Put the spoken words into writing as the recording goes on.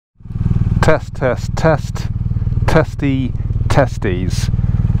Test, test, test, testy testes.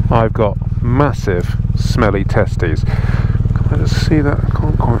 I've got massive smelly testes. Can I just see that? I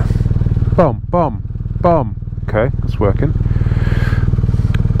can't quite. Bum, bum, bum. Okay, that's working.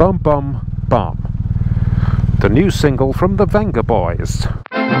 Bum, bum, bum. The new single from the Venga Boys.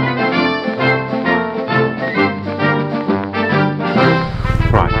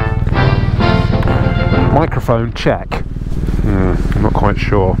 Right. Microphone check. I'm not quite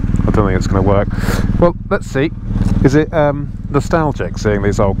sure. I don't think it's going to work. Well, let's see. Is it nostalgic seeing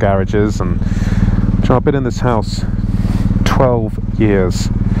these old garages? And I've been in this house 12 years.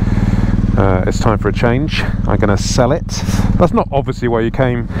 It's time for a change. I'm going to sell it. That's not obviously why you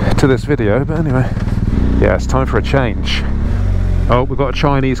came to this video, but anyway. Yeah, it's time for a change. Oh, we've got a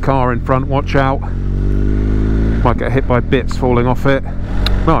Chinese car in front. Watch out. Might get hit by bits falling off it.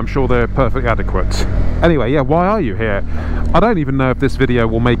 No, I'm sure they're perfectly adequate. Anyway, yeah, why are you here? I don't even know if this video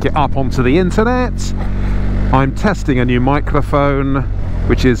will make it up onto the internet. I'm testing a new microphone,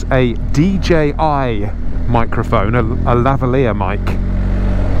 which is a DJI microphone, a lavalier mic.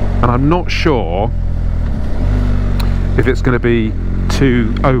 And I'm not sure if it's going to be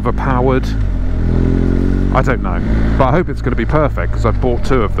too overpowered. I don't know, but I hope it's going to be perfect because I've bought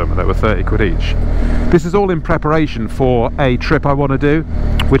 2 of them and they were 30 quid each. This is all in preparation for a trip I want to do,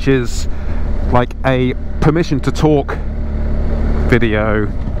 which is like a permission to talk video,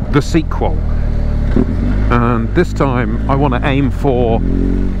 the sequel. And this time I want to aim for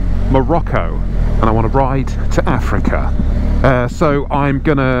Morocco and I want to ride to Africa. So I'm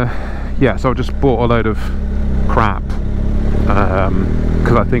gonna, yeah, so I just bought a load of crap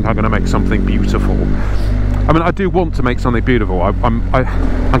because I think I'm going to make something beautiful. I mean, I do want to make something beautiful.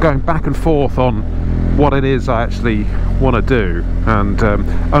 I'm going back and forth on what it is I actually want to do, and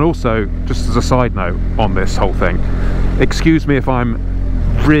also, just as a side note on this whole thing, excuse me if I'm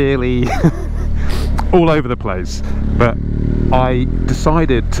really all over the place, but I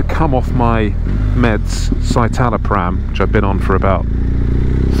decided to come off my meds citalopram, which I've been on for about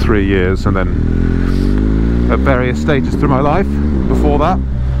 3 years, and then at various stages through my life before that.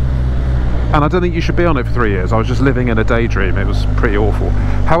 And I don't think you should be on it for 3 years. I was just living in a daydream. It was pretty awful.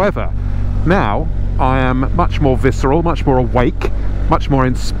 However, now I am much more visceral, much more awake, much more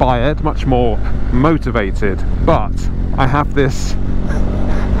inspired, much more motivated. But I have this,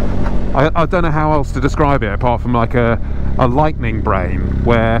 I don't know how else to describe it apart from like a lightning brain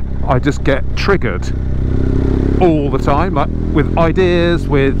where I just get triggered all the time, like with ideas,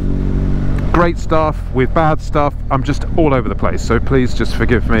 with great stuff, with bad stuff. I'm just all over the place, so please just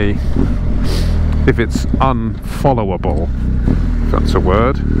forgive me if it's unfollowable, if that's a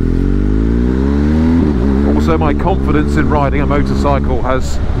word. Also, my confidence in riding a motorcycle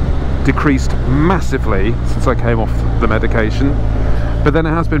has decreased massively since I came off the medication, but then it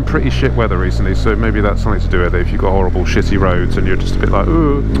has been pretty shit weather recently, so maybe that's something to do with it. If you've got horrible shitty roads and you're just a bit like,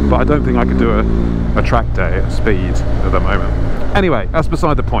 ooh, but I don't think I could do a track day at speed at the moment. Anyway, that's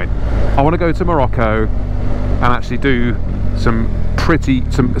beside the point. I want to go to Morocco and actually do some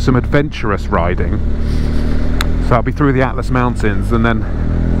adventurous riding. So I'll be through the Atlas Mountains and then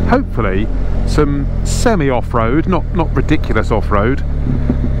hopefully some semi-off-road, not ridiculous off-road,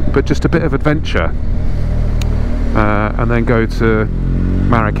 but just a bit of adventure. And then go to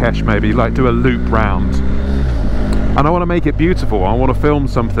Marrakesh maybe, like do a loop round. And I want to make it beautiful. I want to film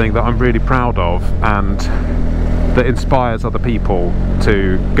something that I'm really proud of and that inspires other people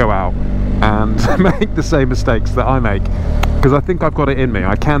to go out and make the same mistakes that I make, because I think I've got it in me.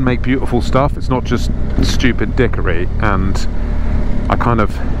 I can make beautiful stuff. It's not just stupid dickery, and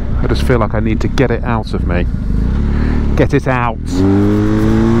I just feel like I need to get it out of me. Get it out.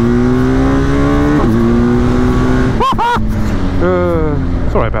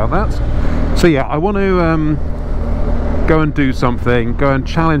 Sorry about that. So yeah, I want to go and do something, go and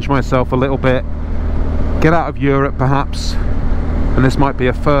challenge myself a little bit, get out of Europe perhaps, and this might be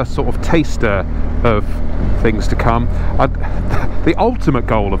a first sort of taster of things to come. The ultimate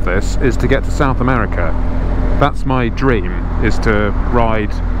goal of this is to get to South America. That's my dream, is to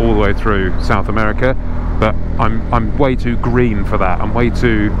ride all the way through South America, but I'm way too green for that. I'm way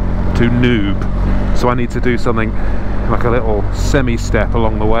too noob, so I need to do something like a little semi-step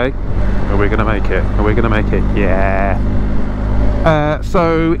along the way. Are we gonna make it? Are we gonna make it? Yeah.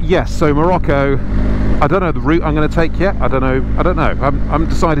 So yes, so Morocco, I don't know the route I'm going to take yet. I don't know. I haven't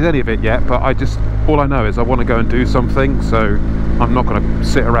decided any of it yet, but all I know is I want to go and do something, so I'm not going to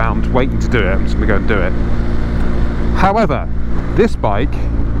sit around waiting to do it. I'm just going to go and do it. However, this bike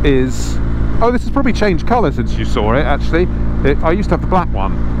is, oh, this has probably changed colour since you saw it, actually. I used to have the black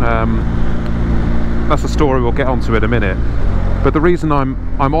one. That's a story we'll get onto in a minute. But the reason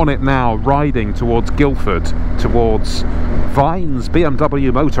I'm on it now, riding towards Guildford, towards Vine's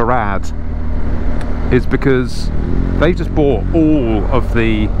BMW Motorrad, is because they just bought all of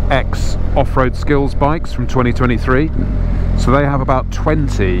the X off-road skills bikes from 2023. So they have about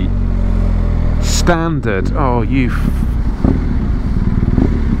 20 standard. Oh, you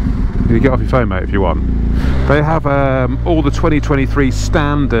get off your phone, mate, if you want. They have all the 2023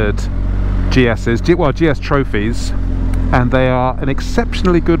 standard GSs, well, GS trophies, and they are an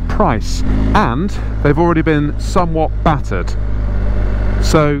exceptionally good price, and they've already been somewhat battered.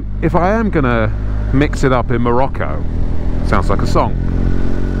 So if I am gonna mix it up in Morocco, sounds like a song,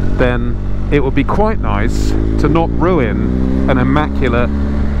 then it would be quite nice to not ruin an immaculate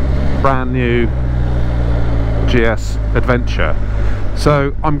brand new GS adventure.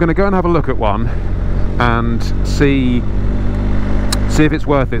 So I'm going to go and have a look at one and see if it's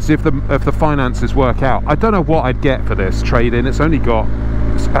worth it, see if the finances work out. I don't know what I'd get for this trade-in. It hasn't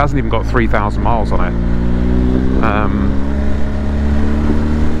even got 3,000 miles on it.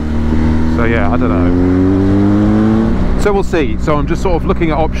 So yeah, I don't know. So we'll see. So I'm just sort of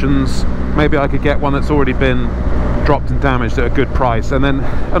looking at options. Maybe I could get one that's already been dropped and damaged at a good price, and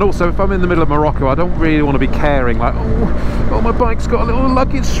also if I'm in the middle of Morocco, I don't really want to be caring like, oh my bike's got a little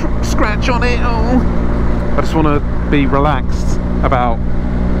luggage scratch on it. I just want to be relaxed about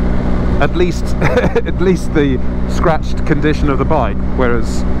at least the scratched condition of the bike,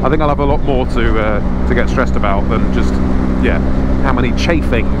 whereas I think I'll have a lot more to get stressed about than just how many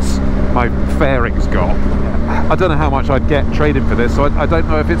chafings my fairings got. I don't know how much I'd get trading for this, so I don't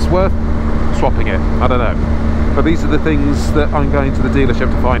know if it's worth swapping it. I don't know, but these are the things that I'm going to the dealership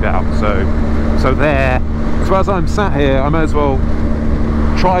to find out. So as I'm sat here, I may as well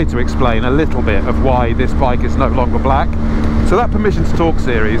try to explain a little bit of why this bike is no longer black. So that Permission to Talk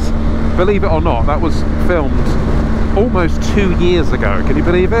series, believe it or not, that was filmed almost 2 years ago. Can you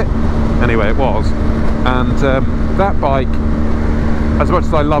believe it? Anyway, it was. And that bike, as much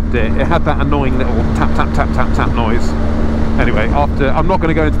as I loved it, it had that annoying little tap tap tap tap tap noise. Anyway, I'm not going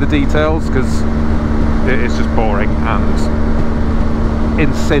to go into the details because it's just boring and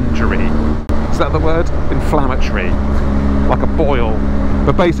incendiary. Is that the word? Inflammatory, like a boil.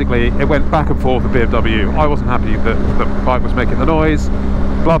 But basically, it went back and forth with BMW. I wasn't happy that the bike was making the noise.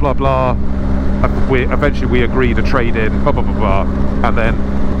 Blah blah blah. Eventually, we agreed to trade in. Blah blah blah blah. And then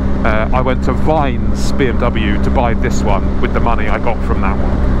I went to Vine's BMW to buy this one with the money I got from that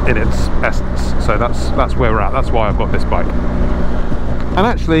one, in its essence. So that's where we're at. That's why I've got this bike. And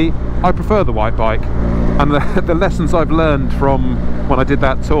actually, I prefer the white bike. And the lessons I've learned from when I did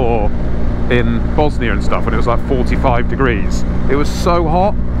that tour in Bosnia and stuff, when it was like 45 degrees, it was so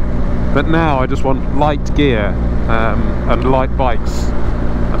hot that now I just want light gear and light bikes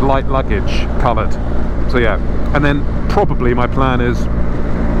and light luggage coloured. So yeah, and then probably my plan is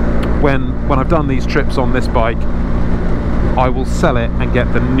when I've done these trips on this bike, I will sell it and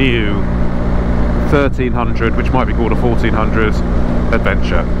get the new 1300, which might be called a 1400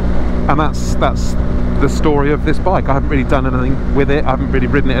 adventure. And that's the story of this bike. I haven't really done anything with it. I haven't really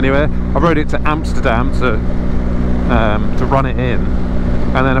ridden it anywhere. I rode it to Amsterdam to run it in,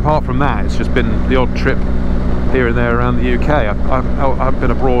 and then apart from that, it's just been the odd trip here and there around the UK. I haven't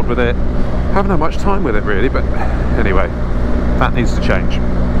been abroad with it. I haven't had much time with it really, but anyway, that needs to change.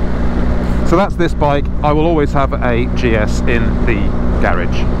 So that's this bike. I will always have a GS in the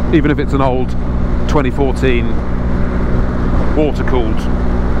garage, even if it's an old 2014 water-cooled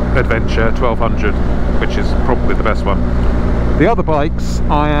adventure 1200, which is probably the best one. The other bikes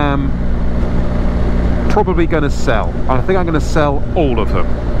I am probably going to sell. I think I'm going to sell all of them,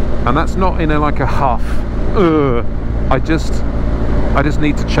 and that's not in like a huff. I just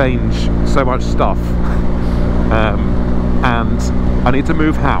need to change so much stuff, and I need to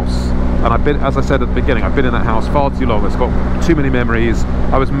move house. And I've been, as I said at the beginning, I've been in that house far too long. It's got too many memories.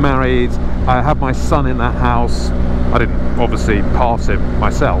 I was married. I had my son in that house. I didn't obviously part him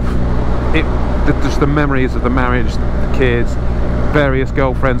myself. Just the memories of the marriage, the kids, various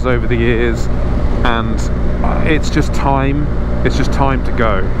girlfriends over the years, and it's just time. It's just time to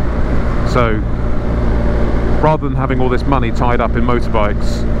go. So rather than having all this money tied up in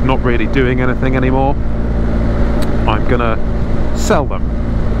motorbikes, not really doing anything anymore, I'm gonna sell them.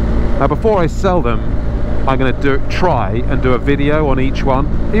 Now before I sell them, I'm going to try and do a video on each one,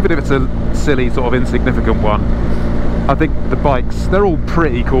 even if it's a silly sort of insignificant one. I think the bikes, they're all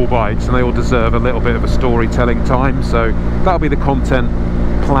pretty cool bikes, and they all deserve a little bit of a storytelling time, so that'll be the content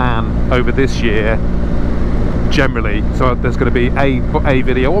plan over this year generally. So there's going to be a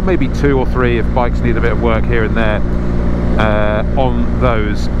video, or maybe 2 or 3 if bikes need a bit of work here and there, on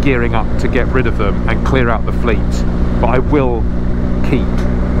those, gearing up to get rid of them and clear out the fleet. But I will keep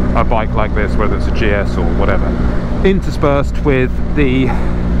a bike like this, whether it's a GS or whatever, interspersed with the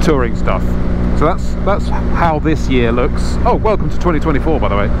touring stuff. So that's how this year looks. Oh, welcome to 2024, by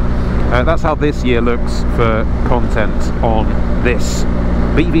the way. That's how this year looks for content on this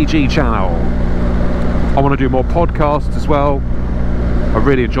BVG channel. I want to do more podcasts as well. I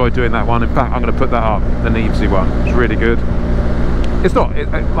really enjoyed doing that one. In fact, I'm going to put that up, the Nevesy one. It's really good. It's not,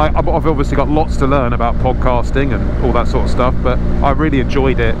 like, I've obviously got lots to learn about podcasting and all that sort of stuff, but I really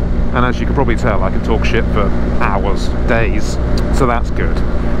enjoyed it, and as you can probably tell, I can talk shit for hours, days, so that's good.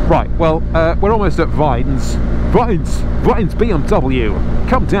 Right, well, we're almost at Vines BMW.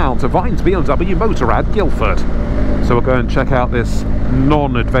 Come down to Vines BMW Motorrad Guildford. So we'll go and check out this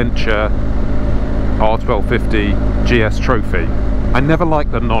non-adventure R1250 GS Trophy. I never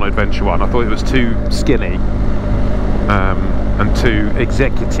liked the non-adventure one. I thought it was too skinny and too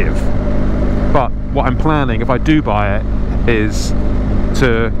executive. But what I'm planning, if I do buy it, is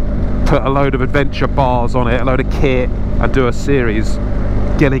to put a load of adventure bars on it, a load of kit, and do a series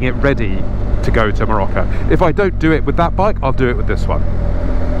getting it ready to go to Morocco. If I don't do it with that bike, I'll do it with this one.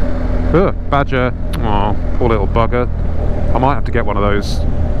 Ugh, Badger, oh, poor little bugger. I might have to get one of those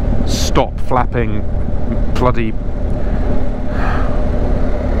stop flapping bloody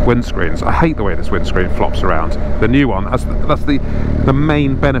windscreens. I hate the way this windscreen flops around. The new one, that's the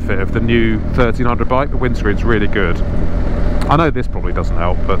main benefit of the new 1300 bike. The windscreen's really good. I know this probably doesn't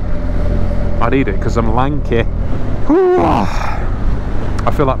help, but I need it because I'm lanky.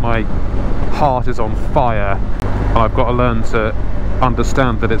 I feel like my heart is on fire, and I've got to learn to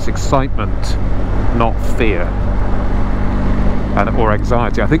understand that it's excitement, not fear or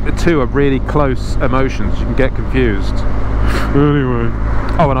anxiety. I think the two are really close emotions. You can get confused. Anyway.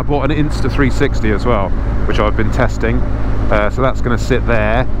 Oh, and I bought an Insta360 as well, which I've been testing. So that's going to sit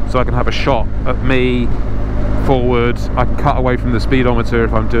there, so I can have a shot at me forward. I can cut away from the speedometer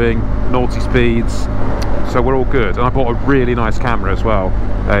if I'm doing naughty speeds. So we're all good. And I bought a really nice camera as well,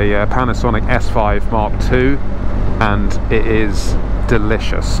 a Panasonic S5 Mark II, and it is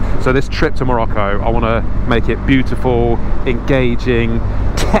delicious. So this trip to Morocco, I want to make it beautiful, engaging,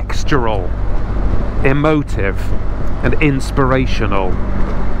 textural, emotive, and inspirational,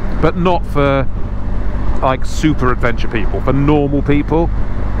 but not for like super adventure people, for normal people,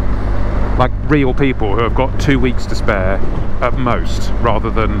 like real people who have got 2 weeks to spare at most, rather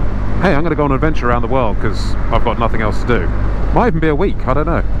than, hey, I'm going to go on an adventure around the world because I've got nothing else to do. Might even be a week, I don't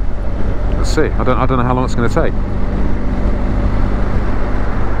know. Let's see. I don't know how long it's going to take.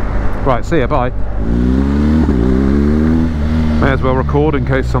 Right, see ya, bye. May as well record in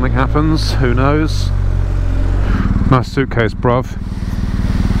case something happens, who knows. Nice suitcase, bruv.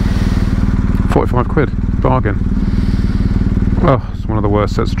 45 quid, bargain. Oh, it's one of the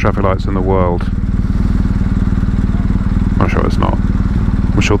worst sets of traffic lights in the world. I'm sure it's not.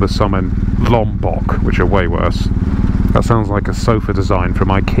 I'm sure there's some in Lombok, which are way worse. That sounds like a sofa design from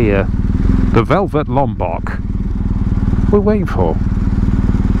IKEA. The Velvet Lombok. What are we waiting for?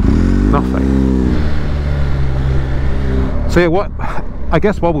 Nothing. So yeah, what? I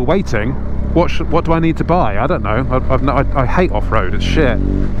guess while we're waiting, what do I need to buy? I don't know. I hate off-road. It's shit.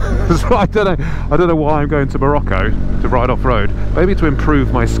 So I don't know why I'm going to Morocco to ride off-road. Maybe to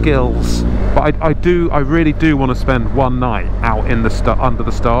improve my skills. But I really do want to spend one night out in the under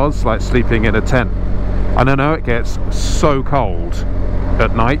the stars, like sleeping in a tent. And I know it gets so cold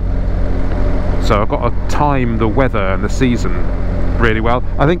at night, so I've got to time the weather and the season really well.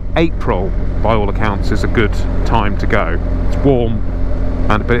 I think April, by all accounts, is a good time to go. It's warm,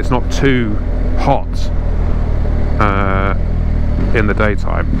 but it's not too hot in the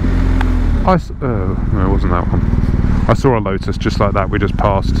daytime. No, it wasn't that one. I saw a Lotus just like that we just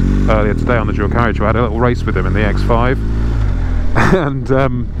passed earlier today on the dual carriage. I had a little race with him in the X5, and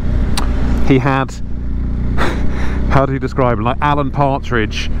he had, how do you describe him? Like Alan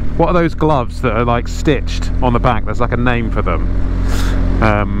Partridge. What are those gloves that are like stitched on the back? There's like a name for them.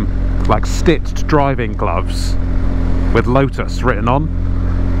 Like stitched driving gloves with Lotus written on.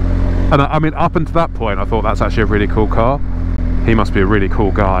 And I mean, up until that point I thought that's actually a really cool car. He must be a really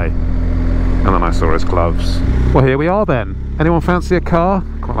cool guy. And then I saw his gloves. Well, here we are then. Anyone fancy a car?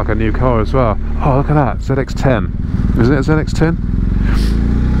 Quite like a new car as well. Oh, look at that, ZX-10. Isn't it a ZX-10?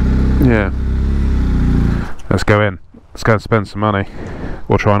 Yeah. Let's go in. Let's go and spend some money.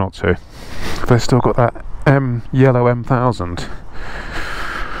 Or try not to. They've still got that yellow M1000.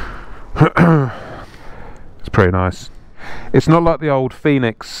 It's pretty nice. It's not like the old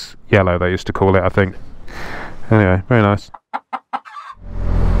Phoenix yellow they used to call it, I think. Anyway, very nice.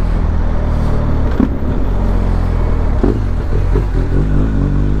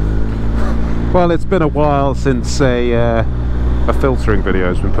 Well, it's been a while since a A filtering video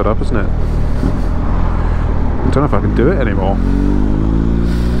has been put up, isn't it? I don't know if I can do it anymore.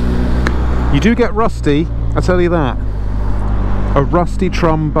 You do get rusty, I tell you that. A rusty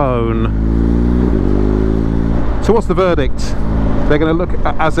trombone. So what's the verdict? They're going to look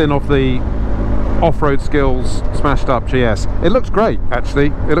at, as in of the off-road skills smashed up GS. It looks great, actually.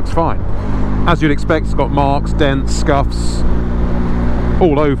 It looks fine. As you'd expect, it's got marks, dents, scuffs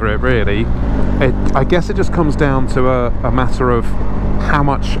all over it, really. I guess it just comes down to a matter of how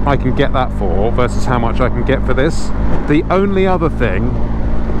much I can get that for versus how much I can get for this. The only other thing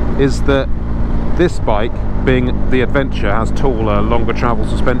is that this bike, being the Adventure, has taller, longer travel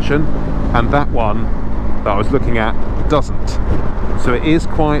suspension, and that one that I was looking at doesn't. So it is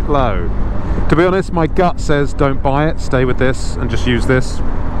quite low. To be honest, my gut says don't buy it, stay with this and just use this.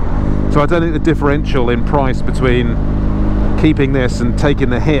 So I don't think the differential in price between keeping this and taking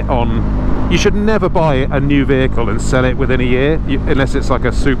the hit on... You should never buy a new vehicle and sell it within a year, unless it's like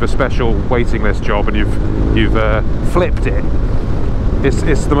a super special waiting list job and you've flipped it. It's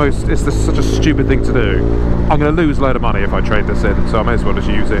such a stupid thing to do. I'm going to lose a load of money if I trade this in, so I may as well just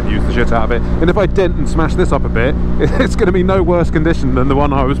use it, use the shit out of it. And if I dent and smash this up a bit, it's going to be no worse condition than the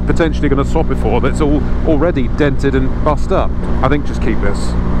one I was potentially going to swap it for that's already dented and bust up. I think just keep this.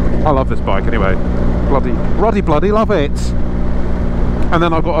 I love this bike anyway. Bloody love it. And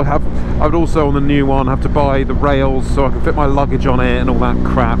then I've got to have, I would also on the new one have to buy the rails so I can fit my luggage on it and all that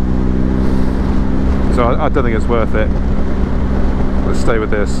crap. So I don't think it's worth it. Let's stay with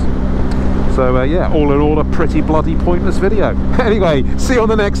this. So yeah, all in all, a pretty bloody pointless video. Anyway, see you on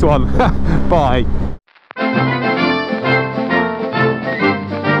the next one. Bye.